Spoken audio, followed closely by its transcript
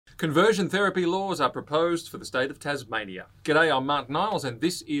Conversion therapy laws are proposed for the state of Tasmania. G'day, I'm Mark Niles, and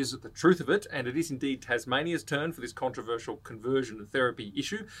this is The Truth of It, and it is indeed Tasmania's turn for this controversial conversion therapy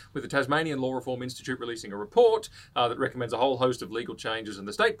issue, with the Tasmanian Law Reform Institute releasing a report that recommends a whole host of legal changes, and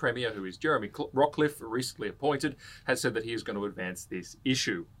the State Premier, who is Jeremy Rockliff, recently appointed, has said that he is going to advance this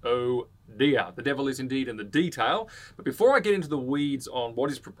issue. Oh dear, the devil is indeed in the detail. But before I get into the weeds on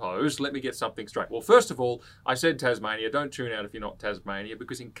what is proposed, let me get something straight. Well, first of all, I said Tasmania. Don't tune out if you're not Tasmania,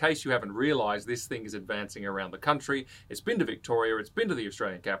 because in case you haven't realised, this thing is advancing around the country. It's been to Victoria, it's been to the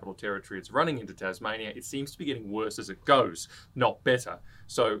Australian Capital Territory, it's running into Tasmania. It seems to be getting worse as it goes, not better.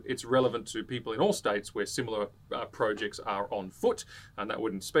 So it's relevant to people in all states where similar projects are on foot, and that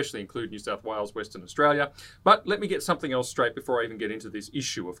would especially include New South Wales, Western Australia. But let me get something else straight before I even get into this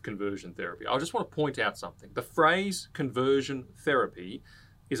issue of conversion therapy. I just want to point out something. The phrase conversion therapy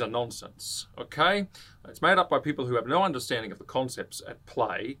is a nonsense, okay? It's made up by people who have no understanding of the concepts at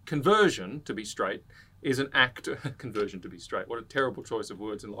play. Conversion, to be straight, is an act... Conversion, to be straight. What a terrible choice of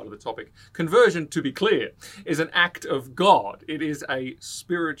words in light of the topic. Conversion, to be clear, is an act of God. It is a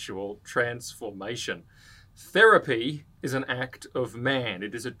spiritual transformation. Therapy is an act of man.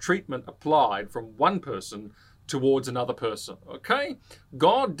 It is a treatment applied from one person towards another person, okay?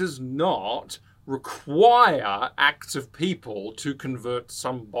 God does not require acts of people to convert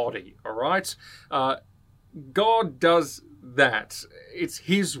somebody, all right? God does that. It's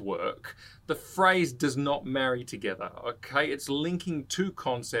his work. The phrase does not marry together, okay? It's linking two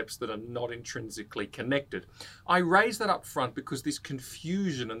concepts that are not intrinsically connected. I raise that up front because this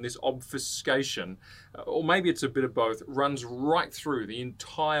confusion and this obfuscation, or maybe it's a bit of both, runs right through the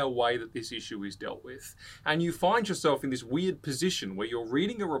entire way that this issue is dealt with. And you find yourself in this weird position where you're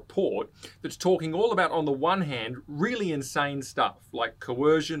reading a report that's talking all about, on the one hand, really insane stuff, like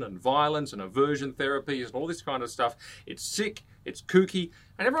coercion and violence and aversion therapies and all this kind of stuff. It's sick, it's kooky,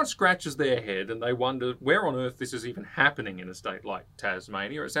 and everyone scratches their head and they wonder where on earth this is even happening in a state like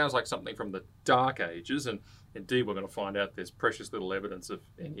Tasmania. It sounds like something from the Dark Ages, and indeed we're going to find out there's precious little evidence of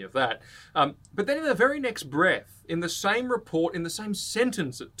any of that. But then in the very next breath, in the same report, in the same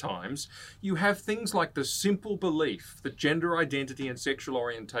sentence at times, you have things like the simple belief that gender identity and sexual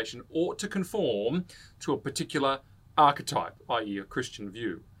orientation ought to conform to a particular archetype, i.e. a Christian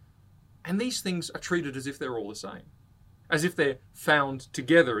view. And these things are treated as if they're all the same, as if they're found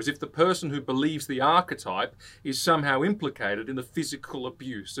together, as if the person who believes the archetype is somehow implicated in the physical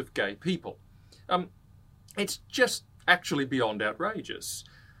abuse of gay people. It's just actually beyond outrageous.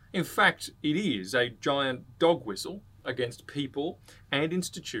 In fact, it is a giant dog whistle against people and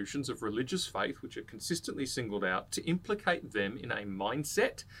institutions of religious faith which are consistently singled out to implicate them in a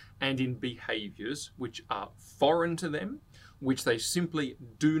mindset and in behaviours which are foreign to them, which they simply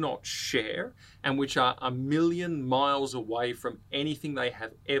do not share, and which are a million miles away from anything they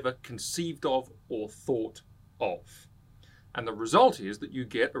have ever conceived of or thought of. And the result is that you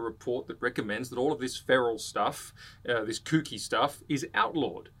get a report that recommends that all of this feral stuff, this kooky stuff, is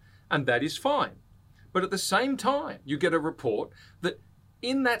outlawed. And that is fine. But at the same time, you get a report that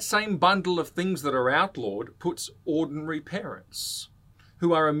in that same bundle of things that are outlawed puts ordinary parents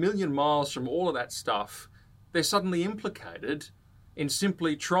who are a million miles from all of that stuff. They're suddenly implicated in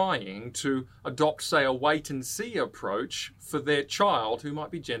simply trying to adopt, say, a wait-and-see approach for their child who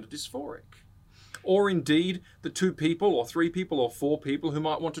might be gender dysphoric. Or indeed, the two people or three people or four people who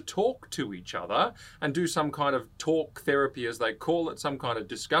might want to talk to each other and do some kind of talk therapy, as they call it, some kind of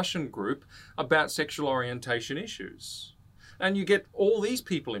discussion group about sexual orientation issues. And you get all these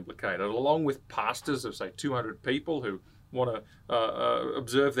people implicated, along with pastors of, say, 200 people who want to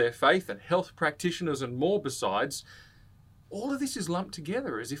observe their faith, and health practitioners and more besides. All of this is lumped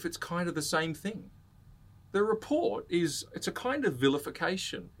together as if it's kind of the same thing. The report it's a kind of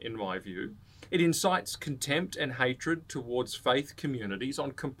vilification, in my view. It incites contempt and hatred towards faith communities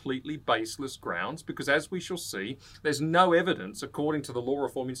on completely baseless grounds, because as we shall see, there's no evidence, according to the Law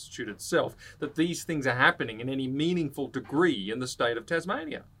Reform Institute itself, that these things are happening in any meaningful degree in the state of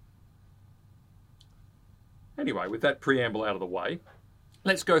Tasmania. Anyway, with that preamble out of the way,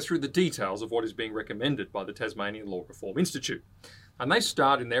 let's go through the details of what is being recommended by the Tasmanian Law Reform Institute. And they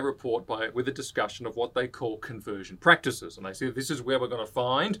start in their report with a discussion of what they call conversion practices. And they say this is where we're going to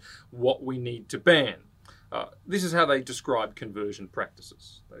find what we need to ban. This is how they describe conversion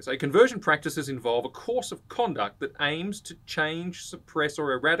practices. They say conversion practices involve a course of conduct that aims to change, suppress,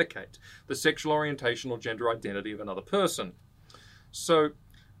 or eradicate the sexual orientation or gender identity of another person. So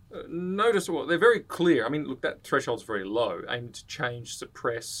notice, well, they're very clear. I mean, look, that threshold's very low. Aim to change,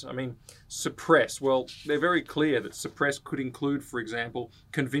 suppress. I mean, suppress. Well, they're very clear that suppress could include, for example,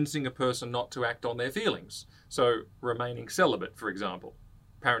 convincing a person not to act on their feelings. So remaining celibate, for example.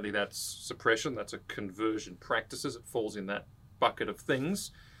 apparently that's suppression, that's a conversion practices, it falls in that bucket of things.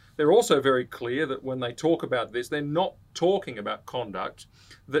 They're also very clear that when they talk about this, they're not talking about conduct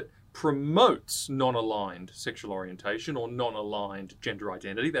that promotes non-aligned sexual orientation or non-aligned gender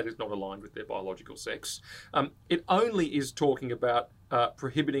identity, that is not aligned with their biological sex. It only is talking about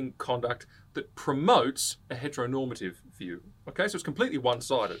prohibiting conduct that promotes a heteronormative view. Okay, so it's completely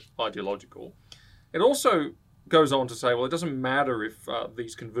one-sided, ideological. It also goes on to say, well, it doesn't matter if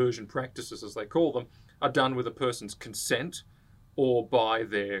these conversion practices, as they call them, are done with a person's consent or by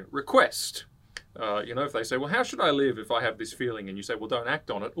their request. If they say, well, how should I live if I have this feeling? And you say, well, don't act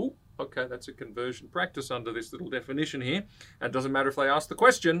on it. Oh, okay, that's a conversion practice under this little definition here. And it doesn't matter if they ask the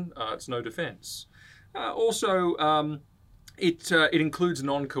question, it's no defense. It includes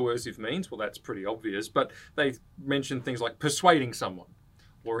non-coercive means. Well, that's pretty obvious. But they mention things like persuading someone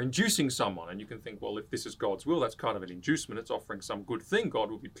or inducing someone. And you can think, well, if this is God's will, that's kind of an inducement. It's offering some good thing. God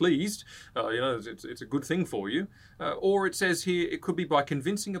will be pleased. It's a good thing for you. Or it says here, it could be by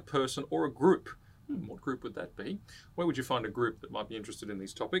convincing a person or a group. What group would that be? Where would you find a group that might be interested in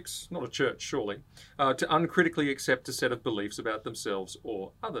these topics? Not a church, surely. To uncritically accept a set of beliefs about themselves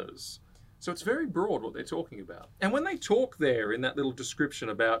or others. So it's very broad what they're talking about. And when they talk there in that little description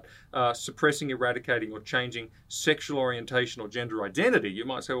about suppressing, eradicating, or changing sexual orientation or gender identity, you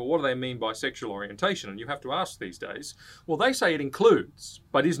might say, well, what do they mean by sexual orientation? And you have to ask these days. Well, they say it includes,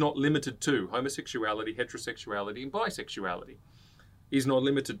 but is not limited to, homosexuality, heterosexuality, and bisexuality. Is not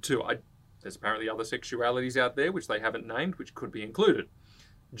limited to. There's apparently other sexualities out there which they haven't named, which could be included.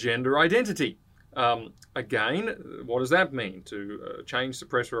 Gender identity. Again, what does that mean? To change,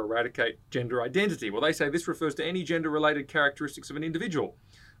 suppress, or eradicate gender identity? Well, they say this refers to any gender-related characteristics of an individual,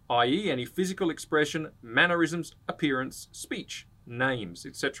 i.e. any physical expression, mannerisms, appearance, speech, names,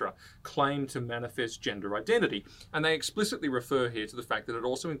 etc., claim to manifest gender identity. And they explicitly refer here to the fact that it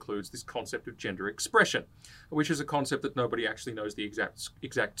also includes this concept of gender expression, which is a concept that nobody actually knows the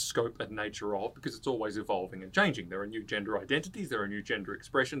exact scope and nature of, because it's always evolving and changing. There are new gender identities, there are new gender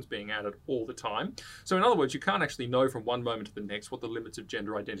expressions being added all the time. So in other words, you can't actually know from one moment to the next what the limits of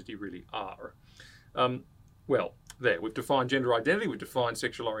gender identity really are. We've defined gender identity, we've defined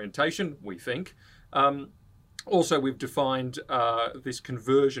sexual orientation, we think. Also, we've defined this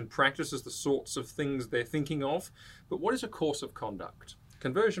conversion practice as the sorts of things they're thinking of. But what is a course of conduct?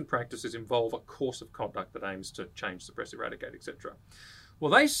 Conversion practices involve a course of conduct that aims to change, suppress, eradicate, etc.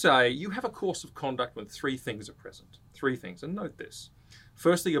 Well, they say you have a course of conduct when three things are present. Three things, and note this.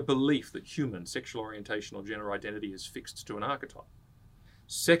 Firstly, a belief that human sexual orientation or gender identity is fixed to an archetype.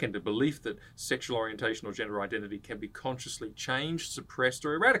 Second, a belief that sexual orientation or gender identity can be consciously changed, suppressed,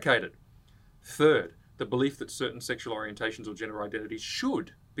 or eradicated. Third, the belief that certain sexual orientations or gender identities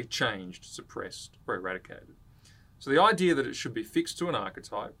should be changed, suppressed, or eradicated. So the idea that it should be fixed to an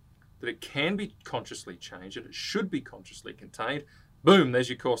archetype, that it can be consciously changed, that it should be consciously contained, boom, there's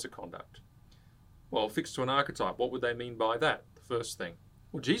your course of conduct. Well, fixed to an archetype, what would they mean by that? The first thing.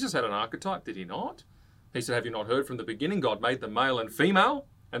 Well, Jesus had an archetype, did he not? He said, have you not heard from the beginning? God made them male and female,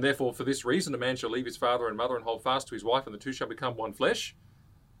 and therefore for this reason a man shall leave his father and mother and hold fast to his wife, and the two shall become one flesh.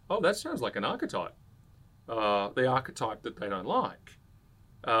 Oh, that sounds like an archetype. The archetype that they don't like.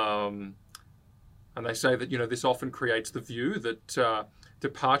 And they say that, this often creates the view that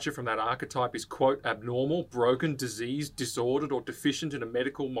departure from that archetype is, quote, abnormal, broken, diseased, disordered, or deficient in a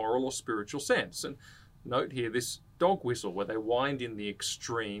medical, moral, or spiritual sense. And note here this dog whistle where they wind in the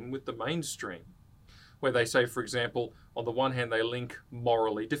extreme with the mainstream, where they say, for example, on the one hand they link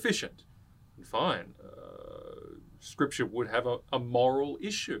morally deficient. And fine, Scripture would have a moral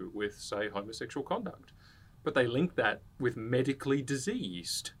issue with, say, homosexual conduct. But they link that with medically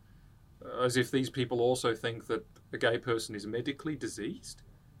diseased, as if these people also think that a gay person is medically diseased.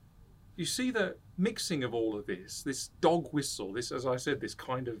 You see the mixing of all of this dog whistle, this, as I said, this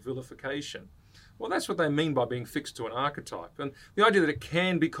kind of vilification. Well, that's what they mean by being fixed to an archetype. And the idea that it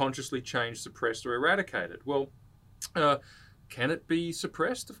can be consciously changed, suppressed, or eradicated. Well, can it be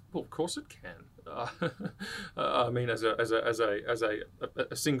suppressed? Well, of course it can. I mean, as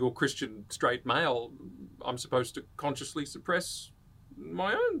a single Christian straight male, I'm supposed to consciously suppress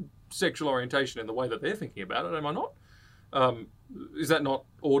my own sexual orientation in the way that they're thinking about it, am I not? Is that not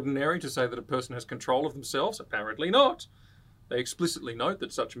ordinary to say that a person has control of themselves? Apparently not. They explicitly note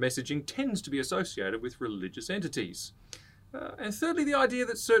that such messaging tends to be associated with religious entities. And thirdly, the idea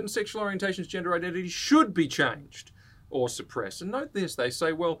that certain sexual orientations, gender identities should be changed or suppressed. And note this, they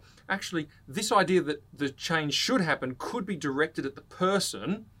say, well, actually, this idea that the change should happen could be directed at the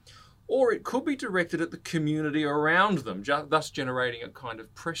person, or it could be directed at the community around them, thus generating a kind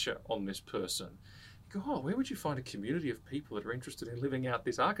of pressure on this person. God, where would you find a community of people that are interested in living out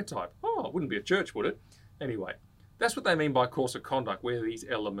this archetype? Oh, it wouldn't be a church, would it? Anyway, that's what they mean by course of conduct, where these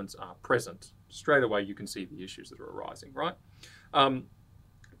elements are present. Straight away, you can see the issues that are arising, right?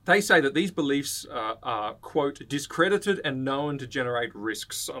 They say that these beliefs are, quote, discredited and known to generate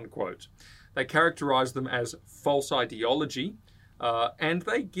risks, unquote. They characterize them as false ideology, and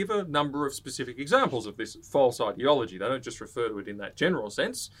they give a number of specific examples of this false ideology. They don't just refer to it in that general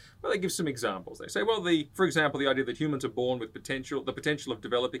sense, but they give some examples. They say, well, for example, the idea that humans are born with the potential of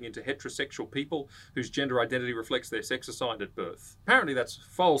developing into heterosexual people whose gender identity reflects their sex assigned at birth. Apparently that's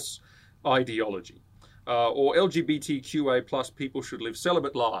false ideology. Or LGBTQA plus people should live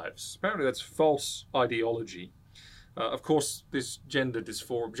celibate lives. Apparently that's false ideology. Of course, this gender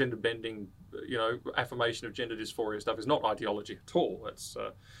bending, affirmation of gender dysphoria stuff is not ideology at all. It's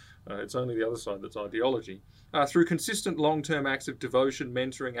only the other side that's ideology. Through consistent long-term acts of devotion,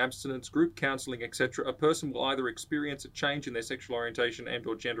 mentoring, abstinence, group counselling, etc., a person will either experience a change in their sexual orientation and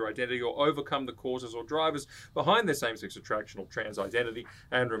or gender identity or overcome the causes or drivers behind their same-sex attraction or trans identity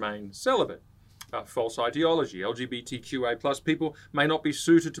and remain celibate. False ideology. LGBTQA plus people may not be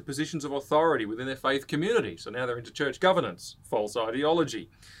suited to positions of authority within their faith community. So now they're into church governance. False ideology.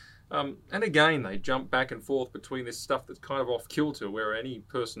 And again, they jump back and forth between this stuff that's kind of off kilter, where any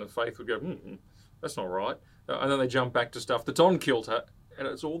person of faith would go, that's not right. And then they jump back to stuff that's on kilter, and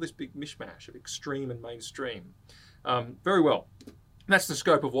it's all this big mishmash of extreme and mainstream. Very well. That's the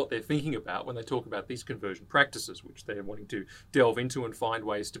scope of what they're thinking about when they talk about these conversion practices, which they're wanting to delve into and find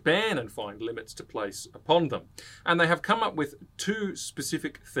ways to ban and find limits to place upon them. And they have come up with two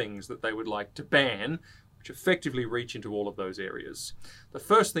specific things that they would like to ban, which effectively reach into all of those areas. The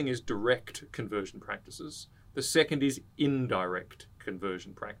first thing is direct conversion practices. The second is indirect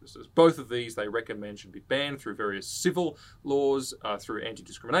conversion practices. Both of these they recommend should be banned through various civil laws, through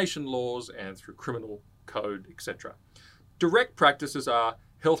anti-discrimination laws, and through criminal code, etc. Direct practices are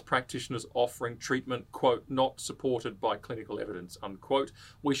health practitioners offering treatment, quote, not supported by clinical evidence, unquote.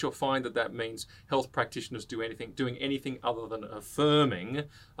 We shall find that means health practitioners doing anything other than affirming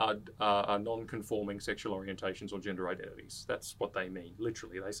non-conforming sexual orientations or gender identities. That's what they mean.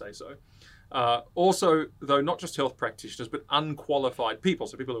 Literally, they say so. Also, though, not just health practitioners, but unqualified people,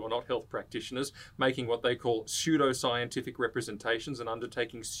 so people who are not health practitioners, making what they call pseudo-scientific representations and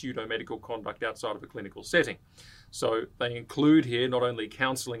undertaking pseudo-medical conduct outside of a clinical setting. So they include here not only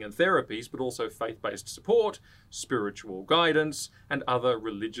counselling and therapies, but also faith-based support, spiritual guidance, and other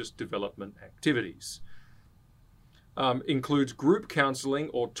religious development activities. Includes group counselling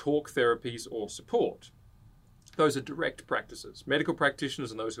or talk therapies or support. Those are direct practices. Medical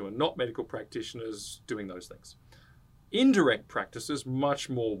practitioners and those who are not medical practitioners doing those things. Indirect practices, much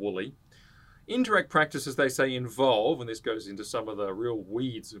more woolly. Indirect practices, they say, involve, and this goes into some of the real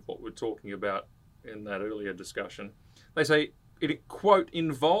weeds of what we're talking about in that earlier discussion. They say it, quote,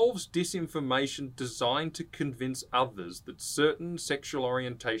 involves disinformation designed to convince others that certain sexual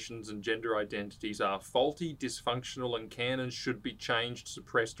orientations and gender identities are faulty, dysfunctional, and can and should be changed,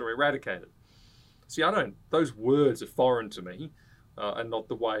 suppressed, or eradicated. See, those words are foreign to me, and not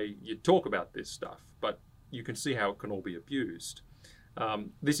the way you talk about this stuff, but you can see how it can all be abused.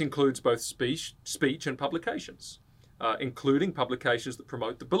 This includes both speech and publications, including publications that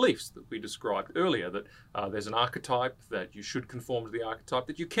promote the beliefs that we described earlier, that there's an archetype, that you should conform to the archetype,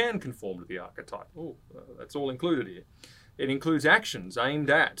 that you can conform to the archetype. That's all included here. It includes actions aimed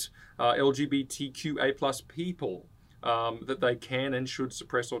at LGBTQA plus people, that they can and should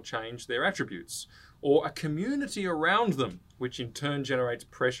suppress or change their attributes, or a community around them, which in turn generates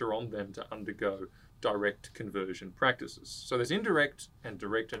pressure on them to undergo direct conversion practices. So there's indirect and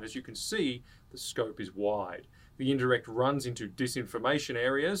direct, and as you can see, the scope is wide. The indirect runs into disinformation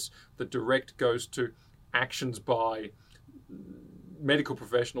areas. The direct goes to actions by medical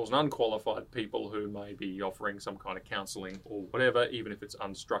professionals and unqualified people who may be offering some kind of counselling or whatever, even if it's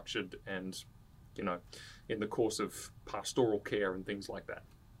unstructured and, in the course of pastoral care and things like that.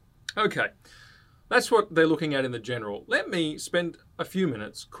 Okay, that's what they're looking at in the general. Let me spend a few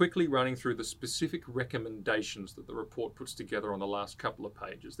minutes quickly running through the specific recommendations that the report puts together on the last couple of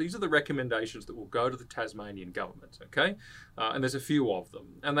pages. These are the recommendations that will go to the Tasmanian government, okay? And there's a few of them.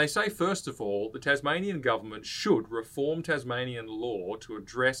 And they say, first of all, the Tasmanian government should reform Tasmanian law to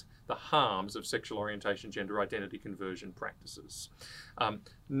address the harms of sexual orientation, gender identity conversion practices.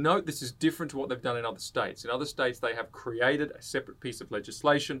 Note this is different to what they've done in other states. In other states, they have created a separate piece of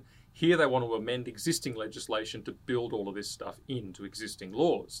legislation. Here they want to amend existing legislation to build all of this stuff into existing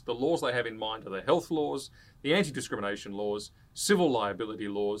laws. The laws they have in mind are the health laws, the anti-discrimination laws, civil liability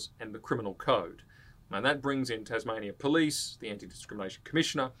laws, and the criminal code. And that brings in Tasmania Police, the Anti-Discrimination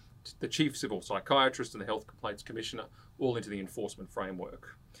Commissioner, the Chief Civil Psychiatrist and the Health Complaints Commissioner all into the enforcement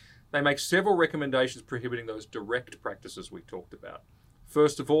framework. They make several recommendations prohibiting those direct practices we talked about.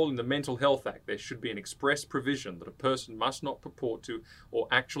 First of all, in the Mental Health Act, there should be an express provision that a person must not purport to or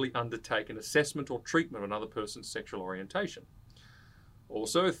actually undertake an assessment or treatment of another person's sexual orientation.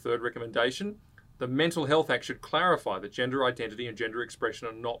 Also, third recommendation, the Mental Health Act should clarify that gender identity and gender expression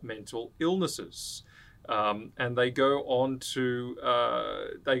are not mental illnesses. And they go on to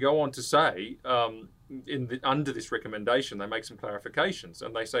say under this recommendation, they make some clarifications,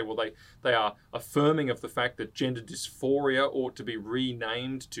 and they say, well, they are affirming of the fact that gender dysphoria ought to be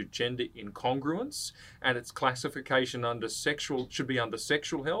renamed to gender incongruence, and its classification should be under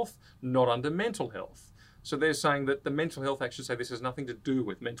sexual health, not under mental health. So they're saying that the Mental Health Act should say this has nothing to do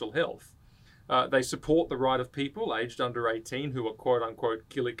with mental health. They support the right of people aged under 18 who are quote-unquote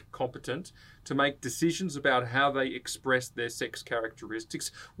Gillick competent to make decisions about how they express their sex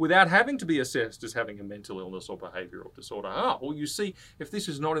characteristics without having to be assessed as having a mental illness or behavioural disorder. Well, you see, if this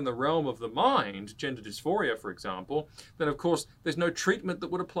is not in the realm of the mind, gender dysphoria, for example, then of course there's no treatment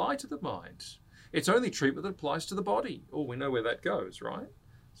that would apply to the mind. It's only treatment that applies to the body. We know where that goes, right?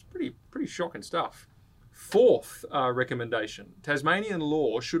 It's pretty shocking stuff. Fourth recommendation, Tasmanian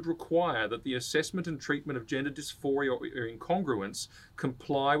law should require that the assessment and treatment of gender dysphoria or incongruence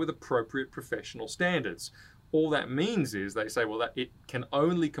comply with appropriate professional standards. All that means is they say, well, that it can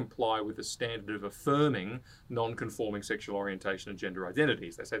only comply with the standard of affirming non-conforming sexual orientation and gender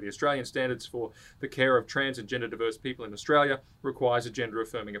identities. They say the Australian standards for the care of trans and gender diverse people in Australia requires a gender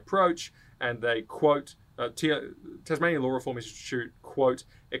affirming approach, and they quote, Tasmanian Law Reform Institute, quote,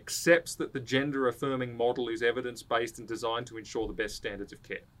 accepts that the gender-affirming model is evidence-based and designed to ensure the best standards of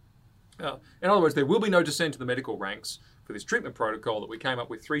care. In other words, there will be no descent to the medical ranks for this treatment protocol that we came up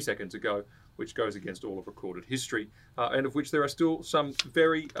with 3 seconds ago, which goes against all of recorded history, and of which there are still some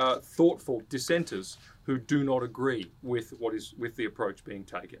very thoughtful dissenters who do not agree with the approach being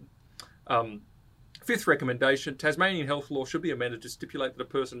taken. Fifth recommendation, Tasmanian health law should be amended to stipulate that a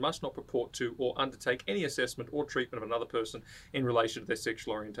person must not purport to or undertake any assessment or treatment of another person in relation to their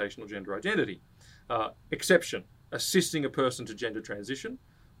sexual orientation or gender identity. Exception, assisting a person to gender transition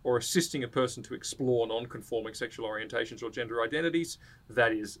or assisting a person to explore non-conforming sexual orientations or gender identities,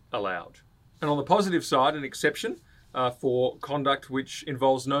 that is allowed. And on the positive side, an exception for conduct which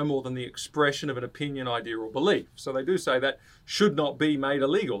involves no more than the expression of an opinion, idea or belief. So they do say that should not be made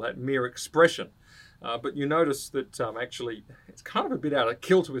illegal, that mere expression. But you notice that actually it's kind of a bit out of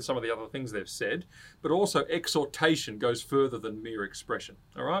kilter with some of the other things they've said, but also exhortation goes further than mere expression,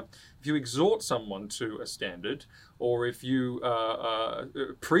 all right? If you exhort someone to a standard, or if you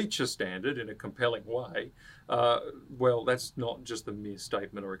preach a standard in a compelling way, well, that's not just a mere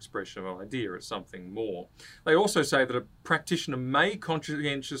statement or expression of an idea, it's something more. They also say that a practitioner may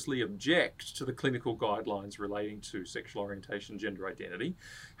conscientiously object to the clinical guidelines relating to sexual orientation and gender identity.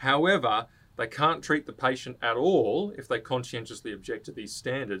 However, they can't treat the patient at all if they conscientiously object to these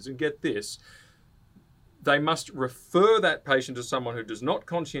standards. And get this, they must refer that patient to someone who does not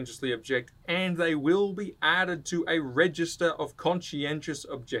conscientiously object, and they will be added to a register of conscientious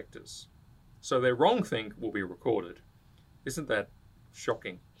objectors. So their wrong thing will be recorded. Isn't that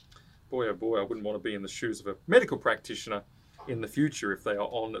shocking? Boy, oh boy, I wouldn't want to be in the shoes of a medical practitioner in the future if they are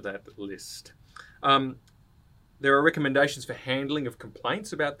on that list. There are recommendations for handling of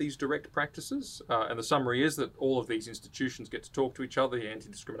complaints about these direct practices, and the summary is that all of these institutions get to talk to each other, the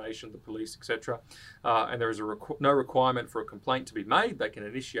anti-discrimination, the police, etc., and there is no requirement for a complaint to be made. They can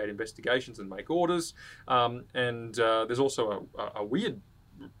initiate investigations and make orders, and there's also a weird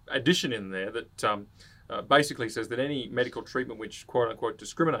addition in there that basically says that any medical treatment which quote-unquote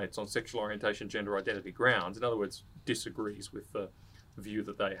discriminates on sexual orientation, gender identity grounds, in other words, disagrees with the view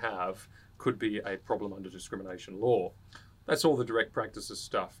that they have, could be a problem under discrimination law. That's all the direct practices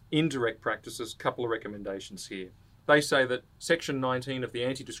stuff. Indirect practices, couple of recommendations here. They say that Section 19 of the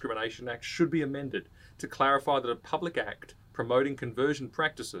Anti-Discrimination Act should be amended to clarify that a public act promoting conversion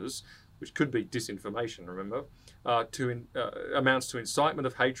practices, which could be disinformation, remember, amounts to incitement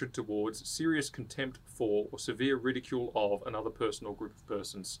of hatred towards, serious contempt for, or severe ridicule of another person or group of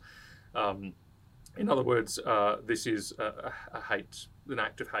persons. In other words, this is an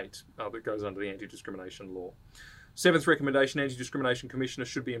act of hate that goes under the anti-discrimination law. Seventh recommendation, Anti-Discrimination Commissioner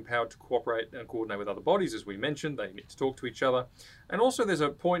should be empowered to cooperate and coordinate with other bodies, as we mentioned. They need to talk to each other. And also there's a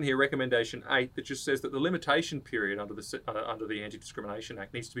point here, recommendation 8, that just says that the limitation period under the Anti-Discrimination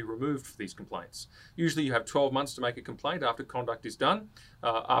Act needs to be removed for these complaints. Usually you have 12 months to make a complaint after conduct is done.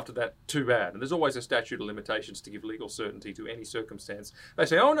 After that, too bad. And there's always a statute of limitations to give legal certainty to any circumstance. They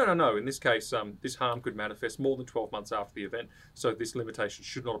say, oh, no. In this case, this harm could manifest more than 12 months after the event, so this limitation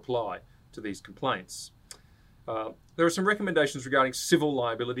should not apply to these complaints. There are some recommendations regarding civil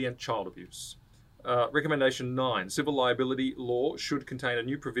liability and child abuse. Recommendation 9. Civil liability law should contain a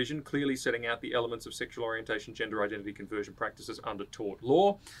new provision clearly setting out the elements of sexual orientation, gender identity conversion practices under tort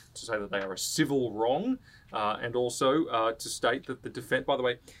law, to say that they are a civil wrong, and also to state that the defense, by the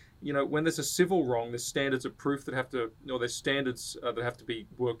way, when there's a civil wrong, there's standards of proof that have to, there's standards that have to be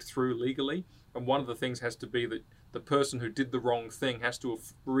worked through legally, and one of the things has to be that the person who did the wrong thing has to have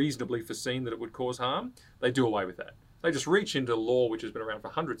reasonably foreseen that it would cause harm. They do away with that. They just reach into law, which has been around for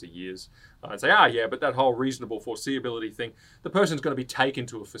hundreds of years, and say, but that whole reasonable foreseeability thing, the person's going to be taken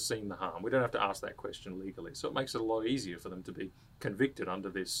to have foreseen the harm. We don't have to ask that question legally. So it makes it a lot easier for them to be convicted under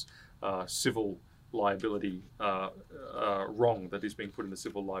this civil liability wrong that is being put in the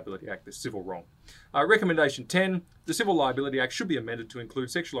Civil Liability Act, the civil wrong. Recommendation 10, the Civil Liability Act should be amended to include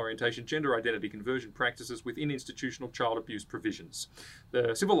sexual orientation, gender identity conversion practices within institutional child abuse provisions.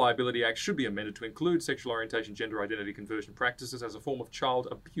 The Civil Liability Act should be amended to include sexual orientation, gender identity conversion practices as a form of child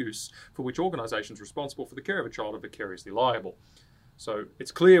abuse for which organisations responsible for the care of a child are vicariously liable. So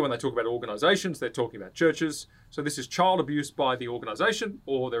it's clear when they talk about organisations, they're talking about churches. So this is child abuse by the organisation,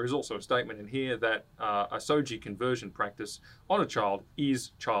 or there is also a statement in here that a SOGI conversion practice on a child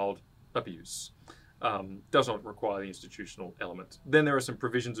is child abuse. Does not require the institutional element. Then there are some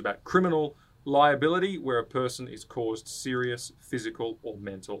provisions about criminal liability where a person is caused serious physical or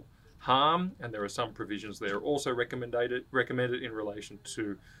mental harm, and there are some provisions there also recommended in relation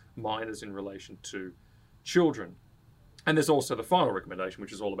to minors, in relation to children. And there's also the final recommendation,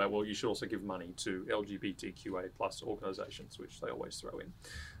 which is all about, you should also give money to LGBTQA plus organisations, which they always throw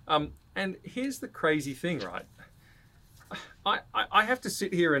in. And here's the crazy thing, right? I have to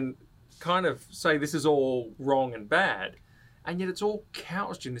sit here and kind of say this is all wrong and bad, and yet it's all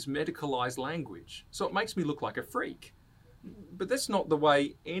couched in this medicalised language. So it makes me look like a freak. But that's not the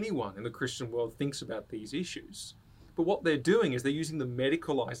way anyone in the Christian world thinks about these issues. But what they're doing is they're using the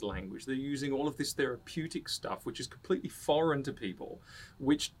medicalised language. They're using all of this therapeutic stuff, which is completely foreign to people,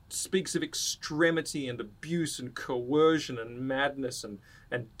 which speaks of extremity and abuse and coercion and madness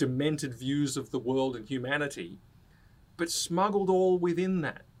and demented views of the world and humanity. But smuggled all within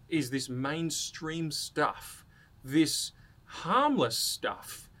that is this mainstream stuff, this harmless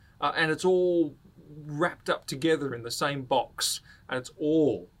stuff, and it's all wrapped up together in the same box, and it's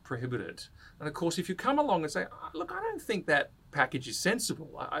all prohibited. And of course, if you come along and say, look, I don't think that package is sensible.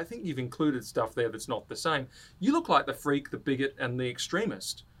 I think you've included stuff there that's not the same. You look like the freak, the bigot, and the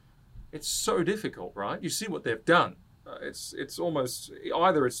extremist. It's so difficult, right? You see what they've done. It's almost,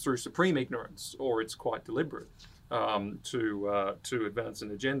 either it's through supreme ignorance or it's quite deliberate to advance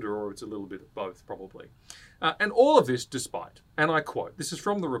an agenda, or it's a little bit of both, probably. And all of this despite, and I quote, this is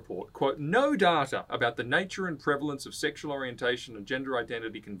from the report, quote, no data about the nature and prevalence of sexual orientation and gender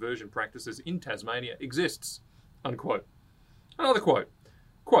identity conversion practices in Tasmania exists, unquote. Another quote,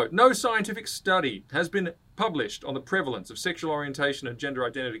 quote, no scientific study has been published on the prevalence of sexual orientation and gender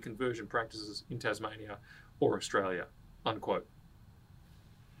identity conversion practices in Tasmania or Australia, unquote.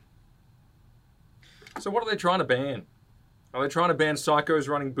 So what are they trying to ban? Are they trying to ban psychos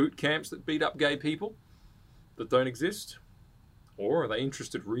running boot camps that beat up gay people that don't exist? Or are they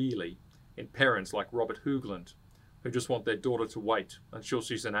interested really in parents like Robert Hoogland, who just want their daughter to wait until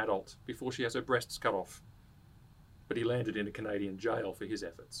she's an adult before she has her breasts cut off? But he landed in a Canadian jail for his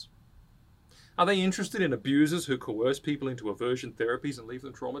efforts. Are they interested in abusers who coerce people into aversion therapies and leave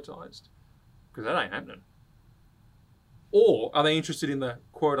them traumatized? Because that ain't happening. Or are they interested in the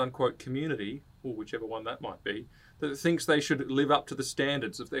quote-unquote community, or whichever one that might be, that thinks they should live up to the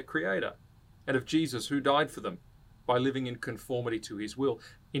standards of their Creator and of Jesus, who died for them by living in conformity to his will,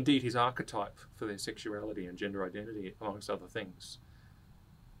 indeed his archetype for their sexuality and gender identity, amongst other things?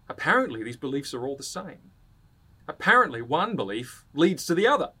 Apparently, these beliefs are all the same. Apparently, one belief leads to the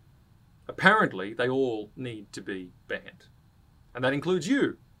other. Apparently, they all need to be banned. And that includes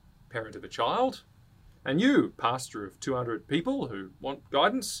you, parent of a child, and you, pastor of 200 people who want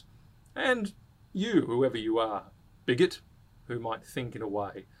guidance, and you, whoever you are, bigot, who might think in a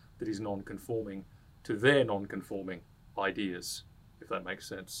way that is non-conforming to their non-conforming ideas, if that makes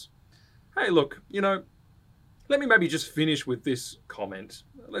sense. Hey, look, Let me maybe just finish with this comment.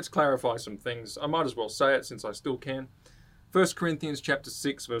 Let's clarify some things. I might as well say it since I still can. 1 Corinthians chapter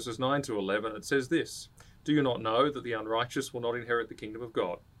 6, verses 9 to 11, it says this: "Do you not know that the unrighteous will not inherit the kingdom of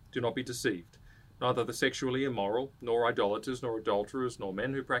God? Do not be deceived. Neither the sexually immoral, nor idolaters, nor adulterers, nor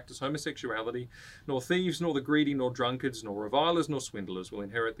men who practice homosexuality, nor thieves, nor the greedy, nor drunkards, nor revilers, nor swindlers will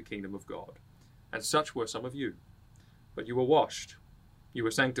inherit the kingdom of God. And such were some of you. But you were washed, you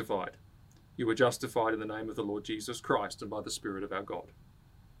were sanctified, you were justified in the name of the Lord Jesus Christ and by the Spirit of our God."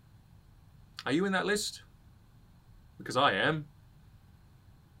 Are you in that list? Because I am.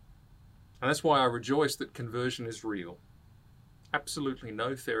 And that's why I rejoice that conversion is real. Absolutely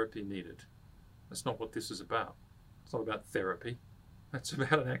no therapy needed. That's not what this is about. It's not about therapy. It's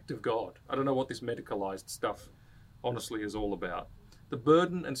about an act of God. I don't know what this medicalized stuff honestly is all about. The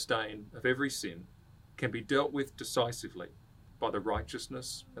burden and stain of every sin can be dealt with decisively by the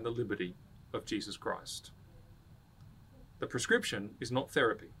righteousness and the liberty of Jesus Christ. The prescription is not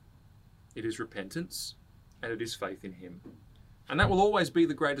therapy. It is repentance and it is faith in Him. And that will always be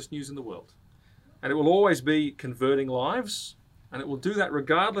the greatest news in the world. And it will always be converting lives. And it will do that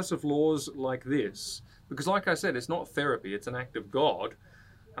regardless of laws like this. Because like I said, it's not therapy, it's an act of God.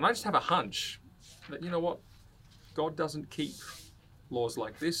 And I just have a hunch that, you know what? God doesn't keep laws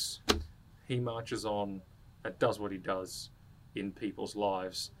like this. He marches on and does what He does in people's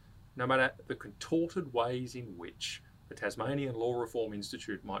lives, no matter the contorted ways in which the Tasmanian Law Reform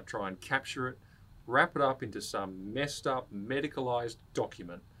Institute might try and capture it, wrap it up into some messed up, medicalized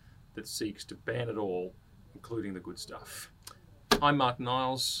document that seeks to ban it all, including the good stuff. I'm Mark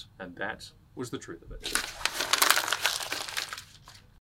Niles, and that was the truth of it.